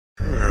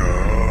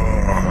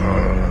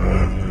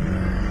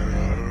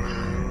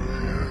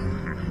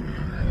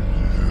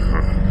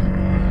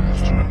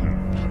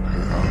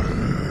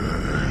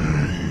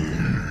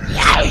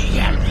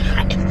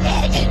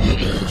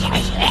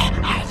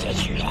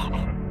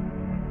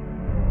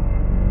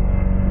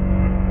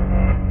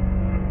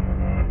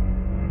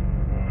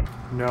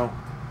No.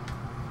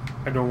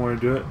 I don't want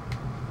to do it.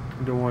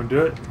 I don't want to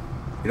do it.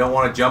 You don't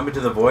want to jump into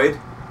the void?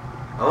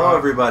 Hello,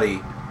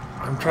 everybody.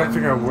 I'm trying to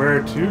figure out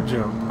where to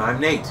jump. I'm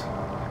Nate.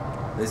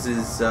 This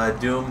is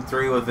Doom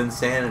 3 with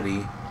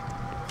Vinsanity.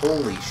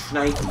 Holy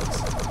shnikes.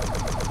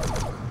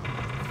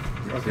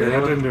 Okay, that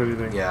didn't do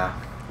anything. Yeah.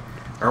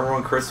 Remember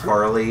when Chris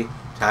Farley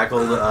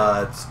tackled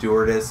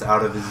stewardess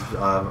out of his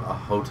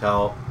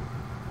hotel?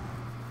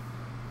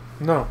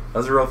 No. That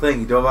was a real thing.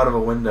 He dove out of a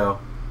window.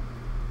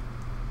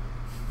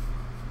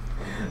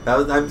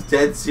 I'm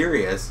dead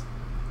serious.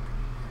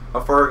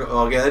 How far?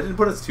 Okay, that didn't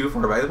put us too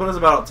far back. It put us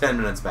about 10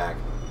 minutes back.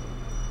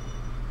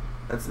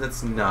 That's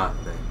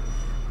nothing.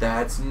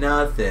 That's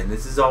nothing.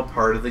 This is all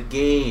part of the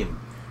game.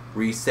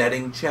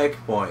 Resetting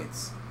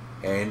checkpoints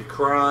and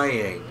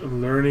crying.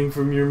 Learning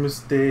from your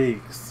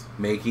mistakes.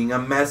 Making a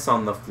mess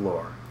on the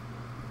floor.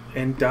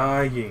 And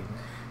dying.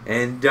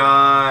 And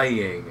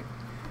dying.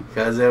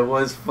 Because it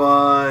was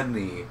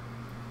funny.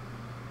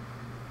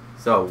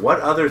 So, what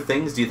other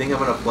things do you think I'm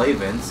gonna play,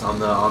 Vince,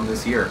 on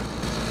this year?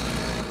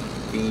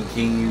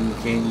 Can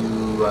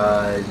you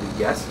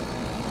guess?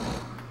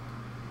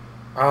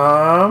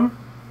 I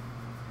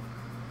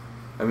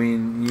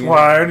mean, well,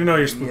 I already know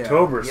your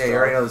Spooktober stuff. Yeah, you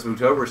already know the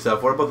Spooktober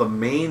stuff. What about the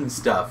main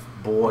stuff,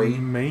 boy? The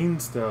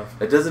main stuff.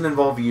 That doesn't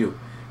involve you.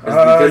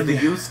 Because the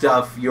you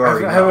stuff, you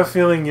already know. I have a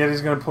feeling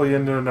Yeti's going to pull you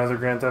into another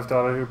Grand Theft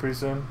Auto here pretty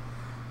soon.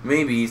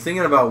 Maybe. He's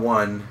thinking about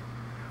one.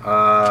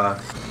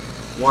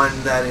 One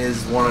that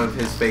is one of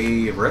his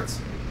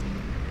favorites.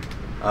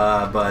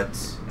 But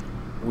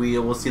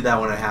we'll see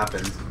that when it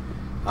happens.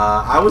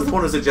 I was the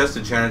one who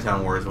suggested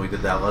Chinatown Wars when we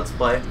did that Let's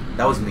Play.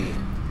 That was me.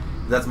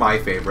 That's my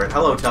favorite.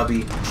 Hello,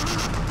 Tubby.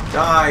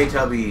 Die,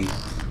 Tubby.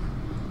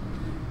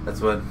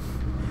 That's what...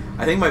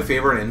 I think my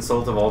favorite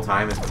insult of all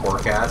time is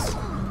pork ass.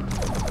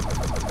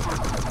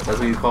 That's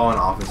what you call an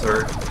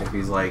officer if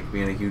he's like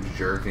being a huge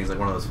jerk and he's like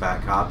one of those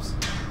fat cops.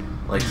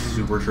 Like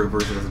Super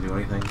Troopers who doesn't do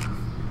anything.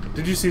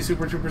 Did you see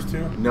Super Troopers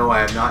 2? No, I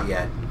have not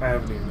yet. I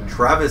haven't either.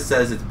 Travis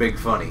says it's big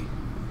funny.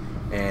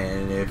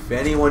 And if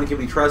anyone can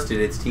be trusted,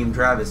 it's Team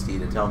Travesty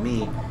to tell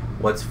me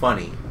what's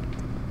funny.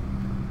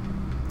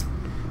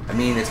 I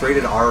mean, it's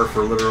rated R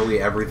for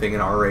literally everything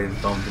an R-rated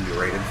film can be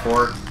rated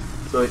for.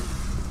 So it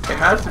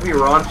has to be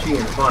raunchy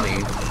and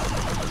funny.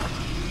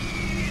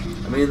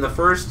 I mean, in the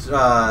first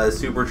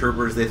Super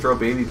Troopers, they throw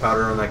baby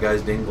powder on that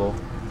guy's dingle.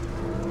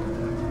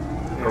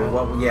 Yeah. Or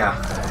what? Yeah.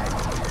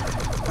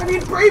 I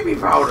need baby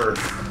powder!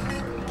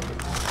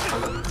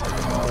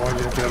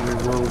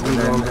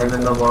 And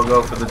then the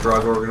logo for the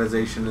drug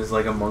organization is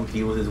like a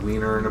monkey with his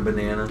wiener and a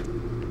banana.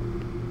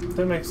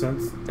 That makes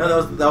sense.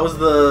 No, that was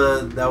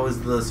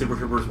the Super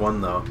Troopers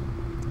 1 though.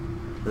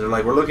 They're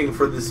like, we're looking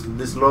for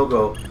this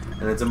logo,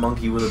 and it's a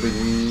monkey with a big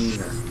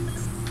wiener.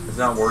 It's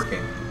not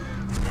working.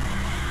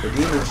 The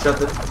demons shut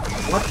the...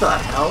 What the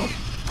hell?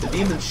 The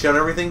demons shut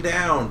everything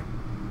down.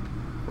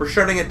 We're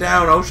shutting it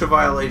down. OSHA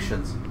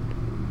violations.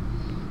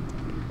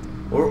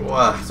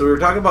 So we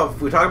talked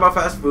about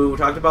fast food. We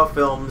talked about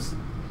films.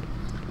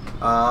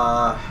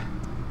 I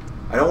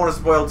don't want to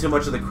spoil too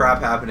much of the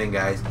crap happening,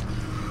 guys.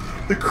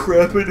 The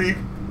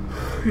crappening.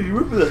 You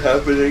remember the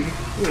happening?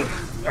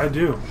 I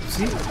do.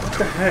 See, what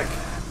the heck?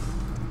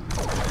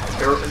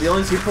 The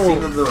only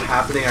scene of the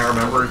happening I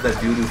remember is that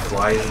dude who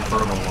flies in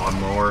front of a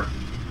lawnmower.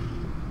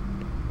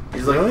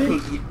 He's like,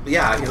 really?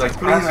 Yeah, he's like,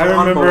 please I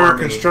remember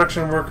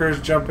construction workers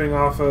jumping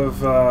off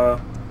of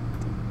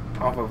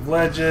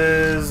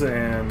ledges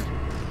and...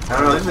 I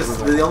don't know, I think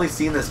the only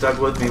scene that stuck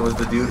with me was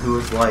the dude who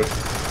was like,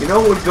 you know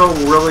what would go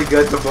really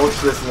good to mulch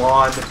this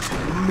lawn?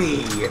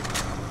 Me.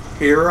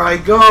 Here I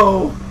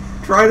go.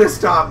 Try to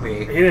stop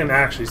me. He didn't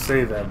actually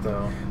say that,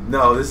 though.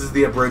 No, this is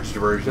the abridged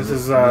version. This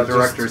is the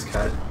director's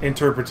cut.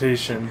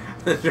 Interpretation.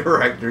 The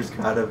director's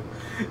cut of...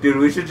 Dude,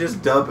 we should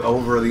just dub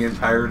over the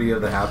entirety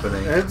of the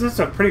happening. It's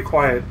a pretty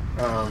quiet...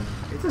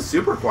 it's a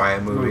super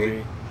quiet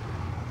movie.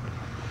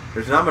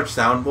 There's not much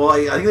sound. Well,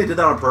 I think they did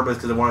that on purpose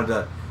because they wanted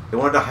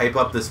to hype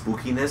up the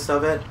spookiness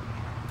of it.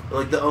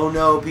 Like the, oh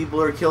no,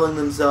 people are killing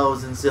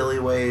themselves in silly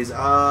ways.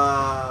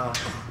 Ah.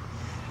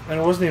 And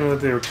it wasn't even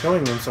that they were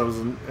killing themselves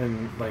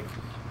and like,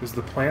 it was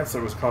the plants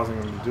that was causing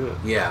them to do it.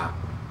 Yeah.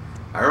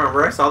 I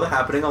remember I saw that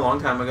happening a long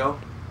time ago.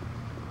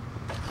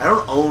 I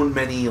don't own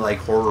many, like,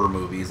 horror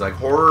movies. Like,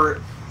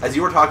 horror, as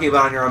you were talking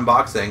about in your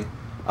unboxing,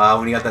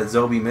 when you got that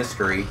Zombie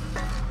mystery,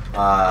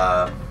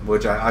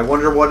 which I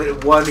wonder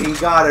what he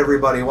got,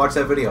 everybody. Watch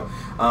that video.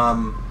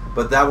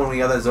 But that one, when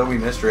you got that Zombie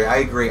mystery, I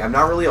agree. I'm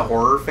not really a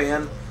horror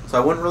fan,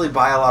 so I wouldn't really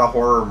buy a lot of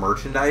horror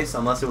merchandise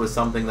unless it was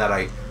something that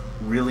I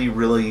really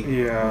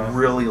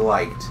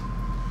liked.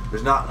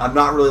 I'm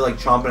not really, like,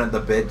 chomping at the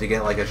bit to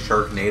get, like, a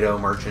Sharknado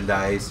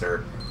merchandise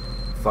or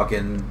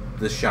fucking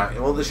The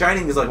Shining. Well, The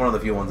Shining is, like, one of the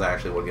few ones I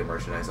actually would get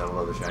merchandise. I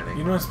love The Shining.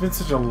 You know, it's been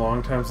such a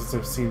long time since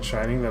I've seen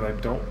Shining that I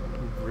don't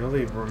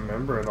really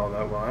remember it all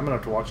that well. I'm gonna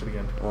have to watch it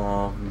again.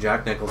 Well,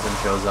 Jack Nicholson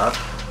shows up,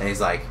 and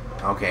he's like,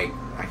 okay,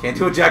 I can't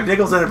do a Jack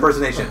Nicholson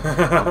impersonation.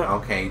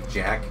 Okay,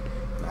 Jack,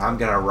 I'm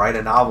gonna write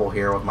a novel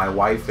here with my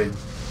wife and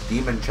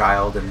demon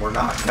child, and we're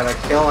not gonna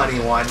kill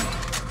anyone.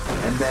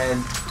 And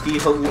then he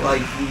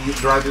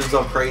drives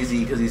himself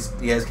crazy because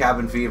he has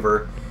cabin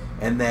fever,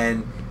 and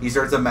then he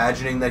starts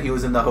imagining that he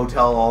was in the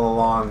hotel all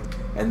along,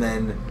 and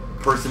then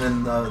person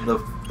in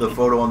the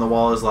photo on the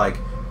wall is like,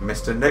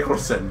 Mr.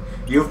 Nicholson,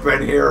 you've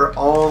been here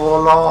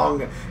all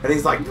along, and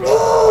he's like,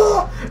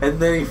 whoa! And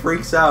then he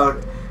freaks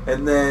out,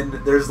 and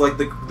then there's like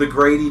the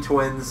Grady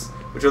twins,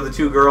 which are the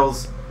two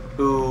girls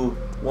who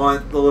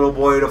want the little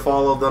boy to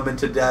follow them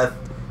into death,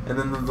 and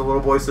then the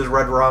little boy says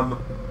red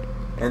rum,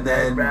 and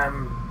then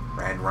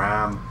red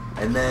rum,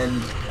 and then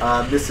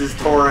Mrs.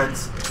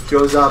 Torrance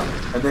shows up,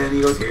 and then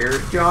he goes,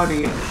 here's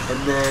Johnny,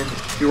 and then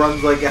he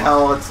runs like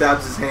hell and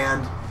stabs his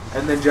hand,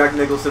 and then Jack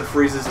Nicholson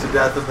freezes to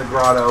death in the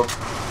grotto.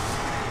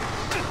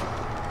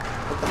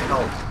 What the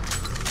hell?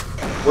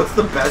 What's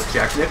the best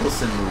Jack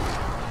Nicholson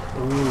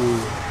movie? Ooh.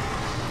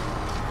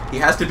 He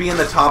has to be in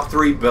the top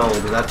 3 build.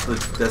 That's the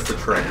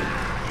trick.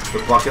 The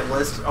bucket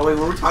list. Oh wait,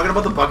 were we talking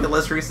about the bucket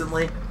list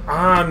recently?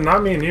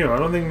 Not me and you. I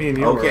don't think me and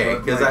you. Okay,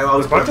 because like, I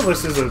was. The bucket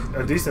list is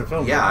a decent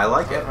film. Yeah, I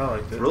like it. I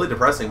liked it. It's really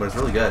depressing, but it's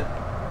really good.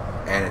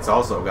 And it's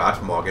also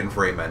got Morgan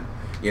Freeman.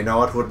 You know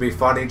what would be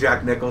funny,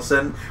 Jack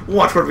Nicholson?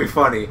 What would be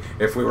funny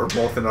if we were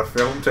both in a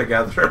film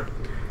together?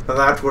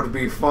 That would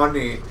be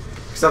funny.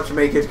 Except to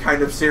make it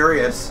kind of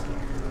serious.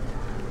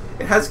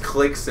 It has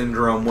click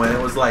syndrome when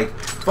it was like,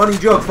 funny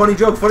joke, funny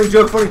joke, funny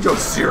joke, funny joke,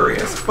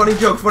 serious. Funny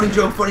joke, funny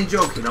joke, funny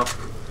joke, you know?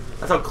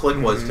 That's how Click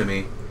was to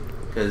me.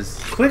 Because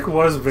Click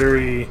was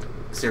very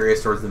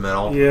serious towards the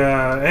middle.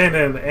 Yeah,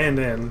 and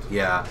end.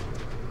 Yeah.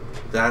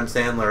 Adam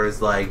Sandler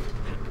is like,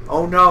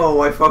 oh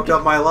no, I fucked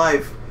up my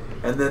life.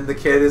 And then the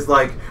kid is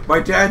like, my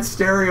dad's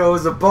stereo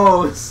is a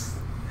Bose.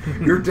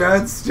 Your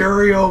dad's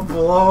stereo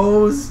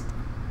blows.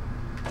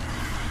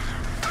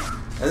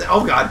 And,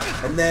 oh god.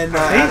 And then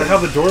I hate how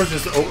the doors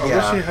just open. I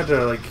Yeah. wish you had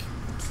to like.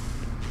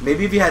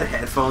 Maybe if you had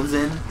headphones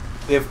in,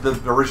 if the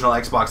original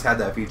Xbox had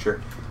that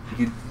feature,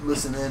 you could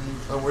listen in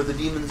on where the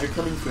demons are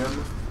coming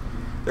from.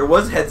 There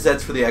was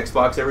headsets for the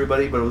Xbox,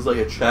 everybody, but it was like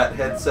a chat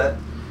headset,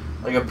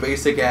 like a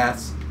basic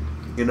ass.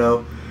 You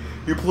know,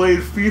 you played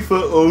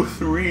FIFA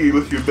 03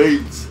 with your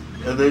mates,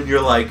 and then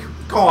you're like,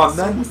 go on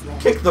then,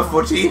 kick the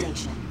footy.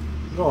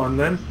 Go on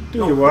then, do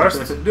your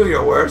worst. Do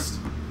your worst.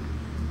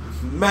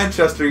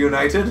 Manchester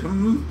United,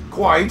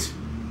 quite.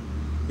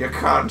 You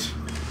can't.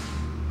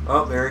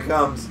 Oh, there he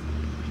comes.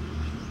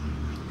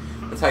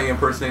 That's how you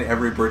impersonate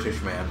every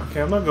British man.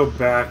 Okay, I'm gonna go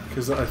back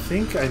because I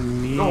think I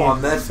need Go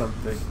on, then.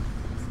 something.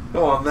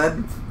 Go on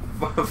then.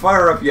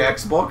 Fire up your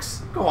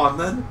Xbox. Go on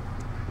then.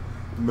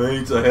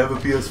 Mate, I have a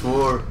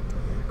PS4.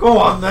 Go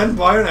on then,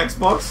 buy an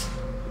Xbox.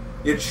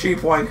 You cheap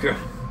wanker.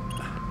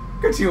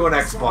 Get you an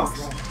Xbox.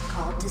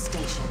 Called to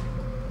station.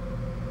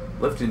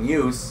 Lift in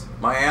use.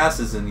 My ass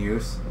is in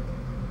use.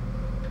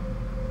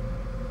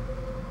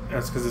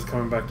 That's because it's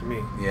coming back to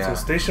me. Yeah.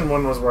 So Station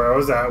 1 was where I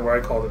was at, where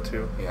I called it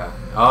to. Yeah.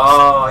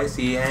 Oh, I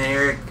see. And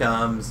here it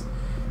comes.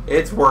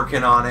 It's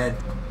working on it.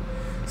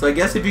 So I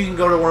guess if you can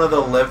go to one of the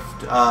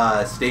lift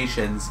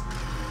stations,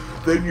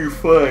 then you're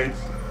fine.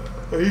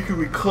 And you can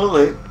recall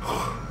it.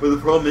 But the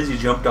problem is you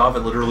jumped off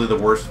at literally the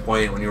worst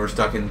point when you were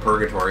stuck in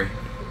purgatory.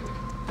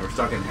 You were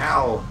stuck in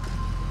hell.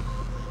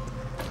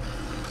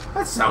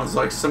 That sounds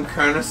like some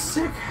kind of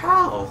sick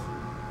hell.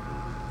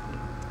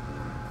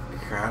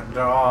 Cat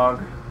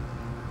dog.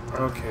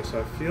 Okay, so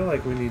I feel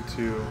like we need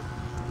to...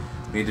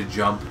 We need to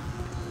jump.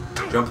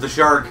 Jump the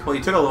shark. Well,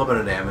 you took a little bit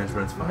of damage,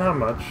 but it's fine. Not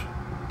much.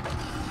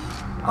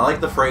 I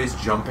like the phrase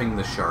jumping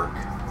the shark.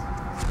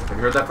 Have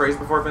you heard that phrase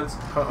before, Vince?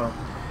 Uh-uh.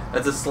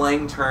 That's a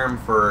slang term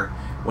for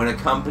when a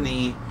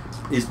company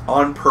is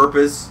on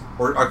purpose,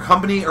 or a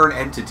company or an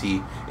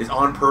entity is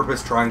on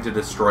purpose trying to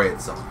destroy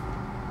itself.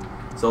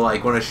 So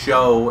like when a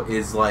show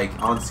is like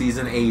on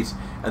season 8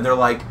 and they're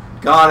like,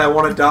 God, I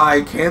want to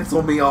die,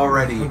 cancel me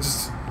already.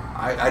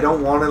 I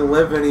don't want to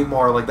live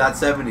anymore, like that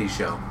 70s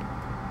show.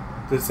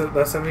 Did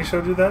that 70s show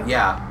do that?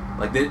 Yeah,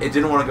 like it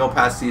didn't want to go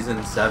past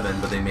season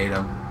 7, but they made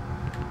them.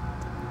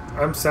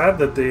 I'm sad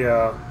that they,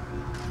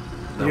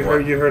 you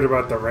heard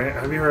about the ranch.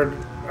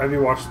 Have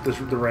you watched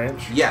the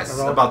ranch? Yes,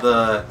 about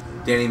the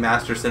Danny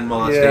Masterson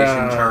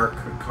molestation charge,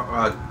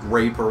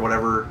 rape or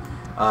whatever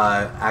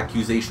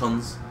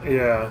accusations.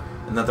 Yeah.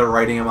 And that they're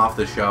writing him off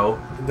the show.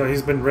 No,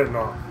 he's been written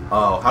off.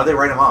 Oh, how'd they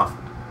write him off?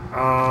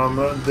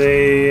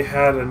 They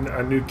had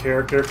a new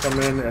character come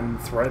in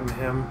and threaten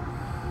him,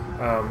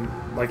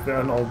 like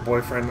an old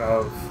boyfriend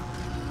of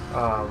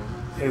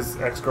his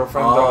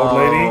ex-girlfriend, the old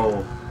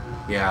lady.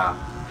 Yeah.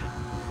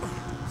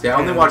 See, I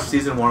only watched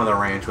season 1 of The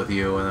Ranch with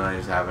you, and then I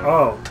just haven't.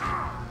 Oh.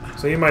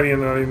 So you might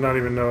even not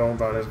even know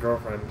about his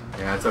girlfriend.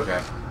 Yeah, it's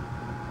okay.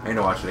 I need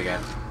to watch it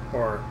again.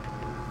 Or...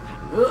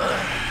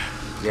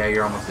 Yeah,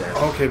 you're almost dead.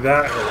 Okay,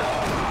 that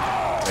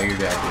hurt. Oh, you're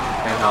dead.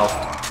 10 health.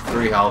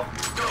 3 health.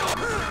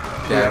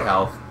 Dead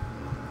health.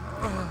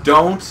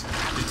 Don't.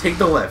 Just take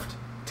the lift.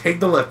 Take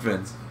the lift,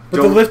 Vince.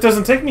 But the lift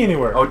doesn't take me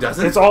anywhere. Oh, it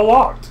doesn't? It's all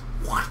locked.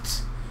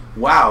 What?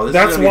 Wow.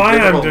 That's why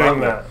I'm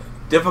doing that.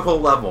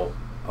 Difficult level.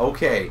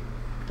 Okay.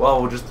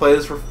 Well, we'll just play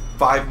this for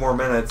 5 more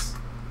minutes.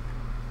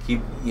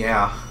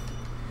 Yeah.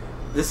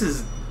 This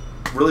is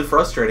really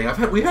frustrating.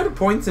 We had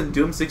points in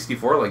Doom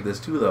 64 like this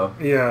too, though.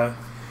 Yeah.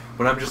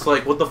 When I'm just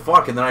like, what the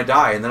fuck, and then I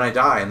die, and then I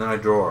die, and then I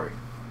draw.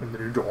 And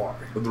then you draw.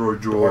 And then I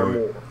draw.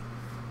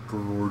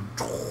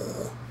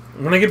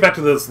 When I get back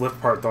to this lift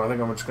part, though, I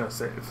think I'm just gonna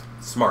save.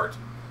 Smart.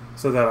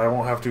 So that I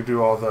won't have to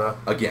do all the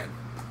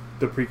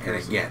precursor.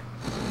 And again.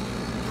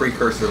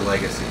 Precursor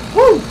legacy.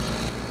 Woo!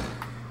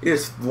 You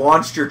just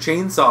launched your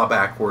chainsaw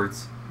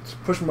backwards.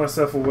 Just pushing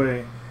myself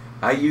away.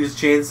 I use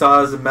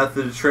chainsaw as a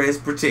method of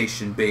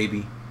transportation,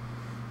 baby.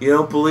 You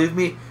don't believe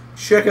me?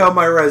 Check out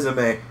my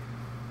resume.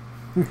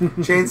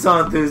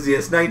 Chainsaw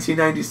enthusiast,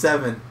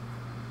 1997.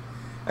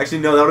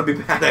 Actually, no, that would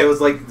be bad. I was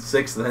like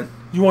 6 then.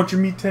 You want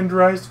your meat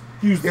tenderized?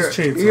 Use this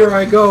chainsaw. Here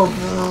I go.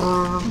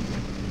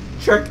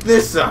 Check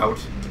this out.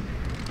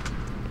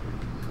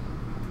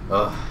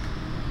 Ugh.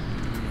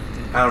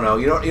 I don't know.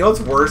 You know what's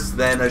worse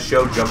than a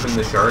show jumping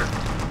the shark?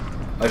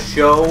 A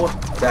show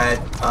that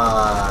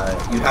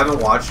you haven't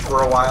watched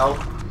for a while,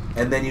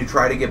 and then you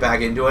try to get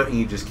back into it, and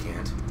you just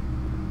can't.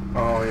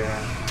 Oh, yeah.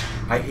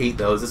 I hate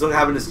those. This is what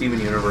happened to Steven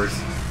Universe.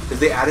 Because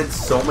they added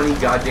so many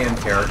goddamn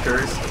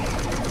characters.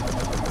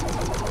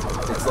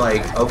 It's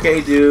like,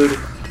 okay, dude,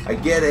 I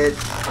get it.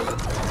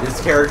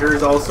 This character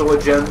is also a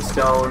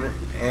gemstone,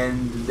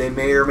 and they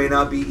may or may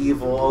not be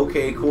evil.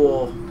 Okay,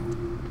 cool.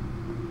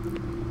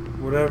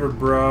 Whatever,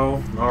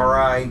 bro.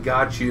 Alright,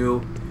 got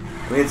you.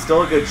 I mean, it's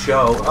still a good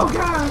show. Oh,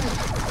 God!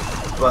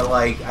 But,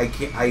 like,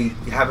 I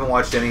haven't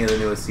watched any of the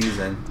newest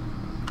season.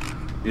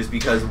 Just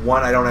because,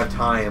 1, I don't have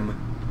time,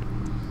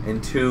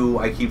 and 2,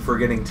 I keep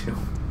forgetting to.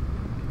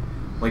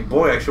 Like,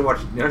 boy, I should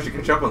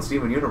catch up on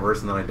Steven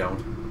Universe, and then I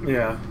don't.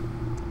 Yeah.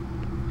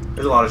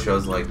 There's a lot of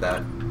shows like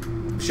that.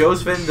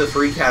 Shows fit into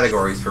 3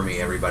 categories for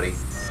me, everybody.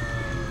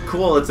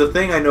 Cool, it's a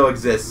thing I know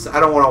exists. I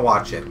don't want to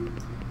watch it.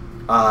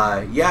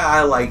 Yeah,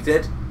 I liked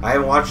it. I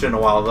haven't watched it in a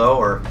while, though.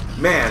 Or,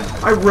 man,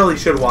 I really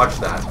should watch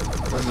that.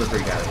 Those are the 3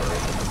 categories.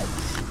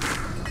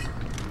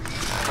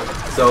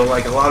 So,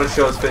 like, a lot of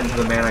shows fit into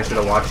the man, I should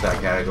have watched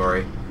that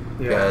category.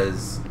 Yeah.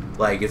 Because,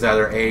 like, it's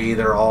either A,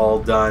 they're all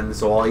done,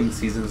 so all 8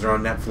 seasons are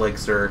on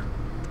Netflix, or,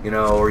 you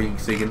know,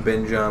 so you can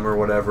binge them or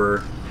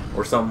whatever,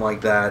 or something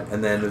like that.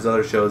 And then there's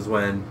other shows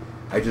when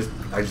I just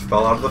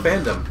fell out of the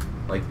fandom,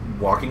 like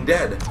Walking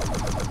Dead.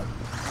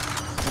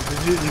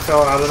 You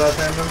fell out of that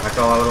fandom? I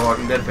fell out of the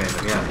Walking Dead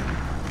fandom, yeah.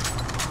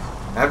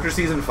 After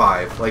season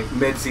 5, like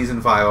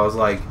mid-season 5, I was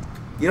like,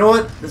 you know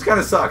what? This kind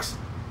of sucks.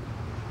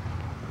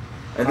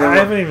 And then I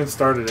haven't even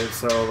started it,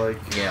 so like...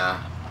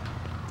 Yeah.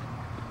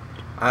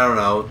 I don't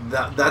know.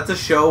 That's a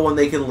show when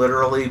they can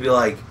literally be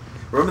like,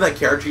 remember that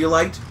character you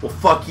liked? Well,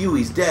 fuck you,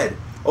 he's dead.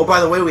 Oh,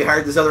 by the way, we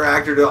hired this other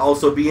actor to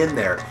also be in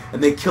there.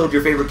 And they killed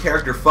your favorite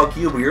character, fuck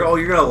you, but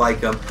you're gonna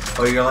like him.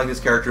 Oh, you're gonna like this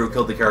character who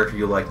killed the character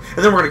you liked.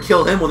 And then we're gonna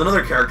kill him with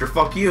another character,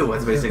 fuck you.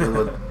 That's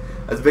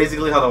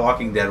basically how The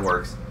Walking Dead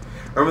works.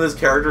 Remember this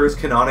character is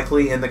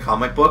canonically in the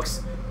comic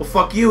books? Well,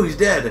 fuck you, he's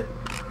dead.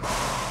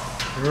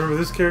 Remember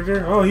this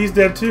character? Oh, he's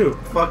dead too.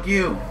 Fuck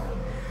you.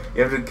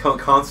 You have to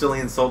constantly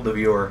insult the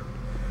viewer.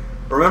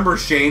 Remember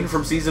Shane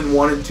from season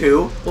 1 and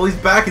 2? Well, he's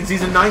back in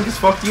season 9 because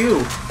fuck you.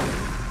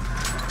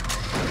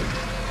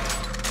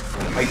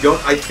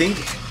 I think,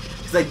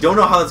 because I don't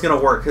know how that's going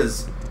to work,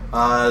 because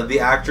the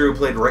actor who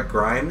played Rick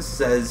Grimes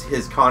says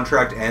his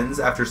contract ends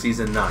after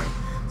season 9.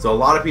 So a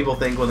lot of people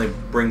think when they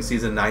bring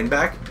season 9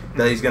 back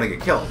that he's going to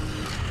get killed.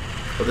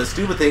 But the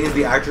stupid thing is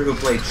the actor who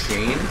played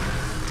Shane,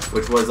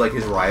 which was like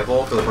his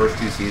rival for the first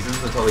 2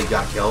 seasons until he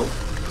got killed,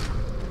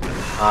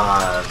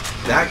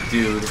 that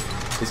dude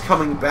is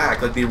coming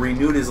back. Like, they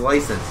renewed his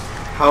license.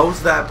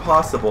 How's that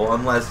possible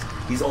unless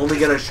he's only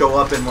going to show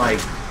up in, like,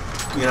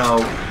 you know,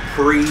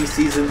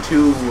 pre-season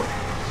 2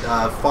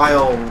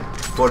 file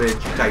footage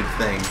type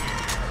thing,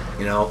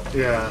 you know?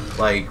 Yeah.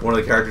 Like, one of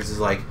the characters is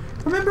like,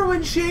 remember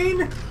when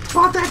Shane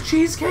bought that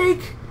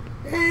cheesecake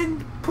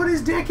and put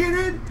his dick in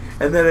it?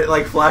 And then it,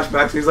 like,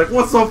 flashbacks and he's like,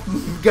 what's up,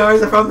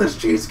 guys? I found this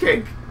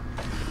cheesecake.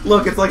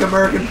 Look, it's like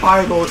American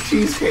Pie but with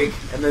cheesecake.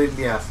 And then,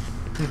 yeah.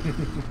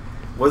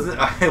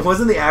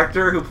 Wasn't the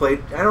actor who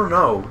played, I don't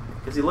know,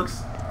 because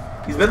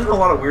he's been in a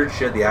lot of weird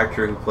shit, the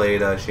actor who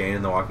played Shane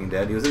in The Walking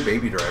Dead. He was in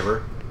Baby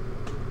Driver.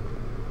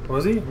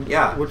 Was he?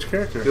 Yeah. Which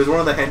character? He was one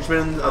of the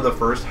henchmen of the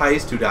first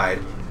heist who died.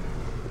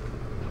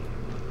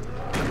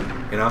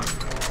 You know?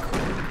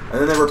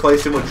 And then they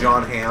replaced him with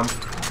John Hamm.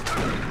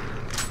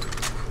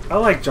 I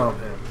like John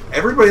Hamm.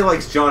 Everybody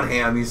likes John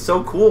Hamm. He's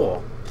so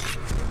cool.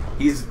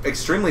 He's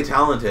extremely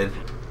talented.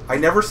 I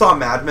never saw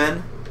Mad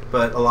Men,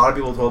 but a lot of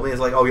people told me, it's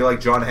like, oh, you like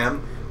John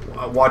Hamm?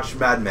 Watch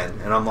Mad Men.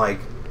 And I'm like,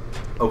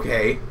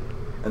 okay.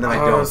 And then I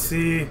don't.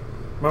 See,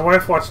 my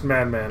wife watched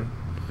Mad Men,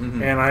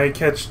 and I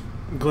catch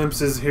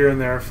glimpses here and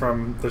there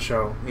from the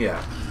show.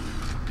 Yeah.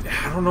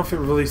 I don't know if it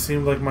really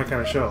seemed like my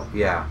kind of show.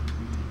 Yeah.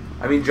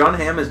 I mean, John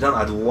Hamm has done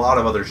a lot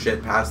of other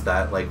shit past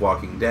that, like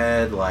Walking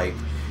Dead, like,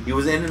 he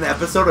was in an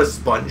episode of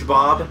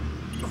SpongeBob.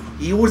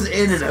 He was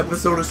in an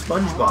episode of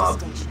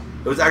SpongeBob.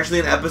 It was actually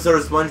an episode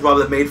of SpongeBob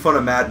that made fun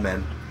of Mad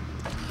Men.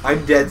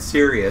 I'm dead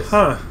serious.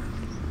 Huh.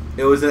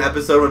 It was an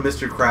episode when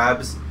Mr.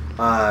 Krabs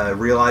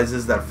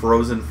realizes that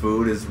frozen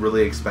food is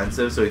really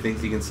expensive, so he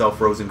thinks he can sell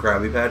frozen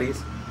Krabby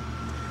Patties.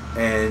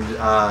 And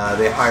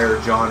they hire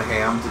John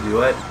Hamm to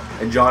do it.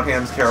 And John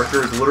Hamm's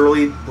character is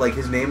literally, like,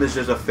 his name is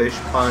just a fish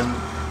pun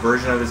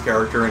version of his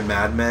character in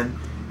Mad Men.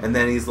 And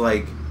then he's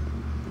like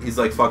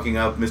fucking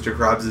up Mr.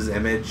 Krabs'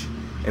 image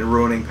and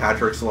ruining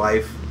Patrick's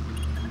life.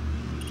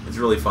 It's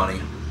really funny.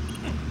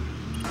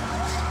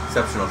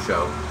 Exceptional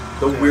show.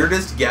 The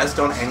weirdest guest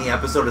on any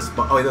episode of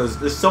SpongeBob. There's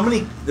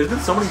been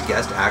so many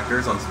guest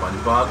actors on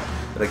SpongeBob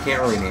that I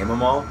can't really name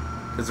them all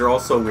because they're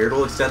all so weird.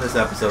 We'll extend this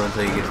episode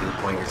until you get to the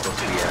point you're supposed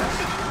to be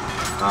at.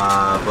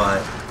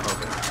 But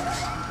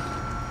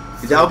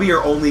okay, that'll be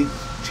your only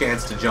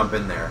chance to jump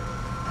in there.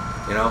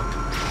 You know,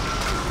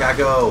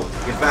 Kako,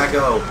 get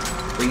Backo.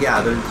 But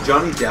yeah,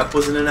 Johnny Depp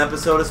was in an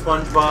episode of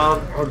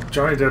SpongeBob. Oh,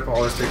 Johnny Depp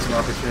always takes an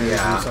opportunity to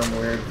do something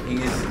weird.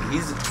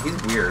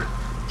 He's weird.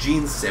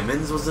 Gene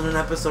Simmons was in an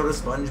episode of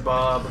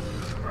SpongeBob.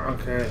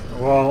 Okay,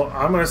 well,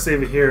 I'm going to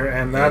save it here,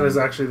 and that is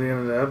actually the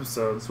end of the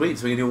episode. Sweet,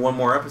 so we can do one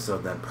more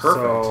episode then.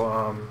 Perfect.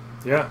 So,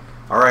 yeah.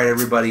 Alright,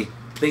 everybody.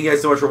 Thank you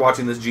guys so much for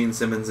watching this Gene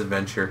Simmons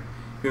adventure.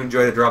 If you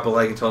enjoyed it, drop a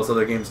like and tell us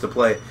other games to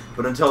play.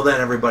 But until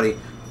then, everybody,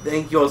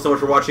 thank you all so much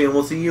for watching, and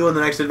we'll see you in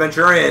the next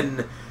adventure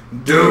in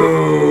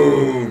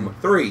Doom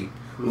 3.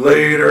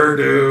 Later,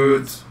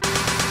 dudes.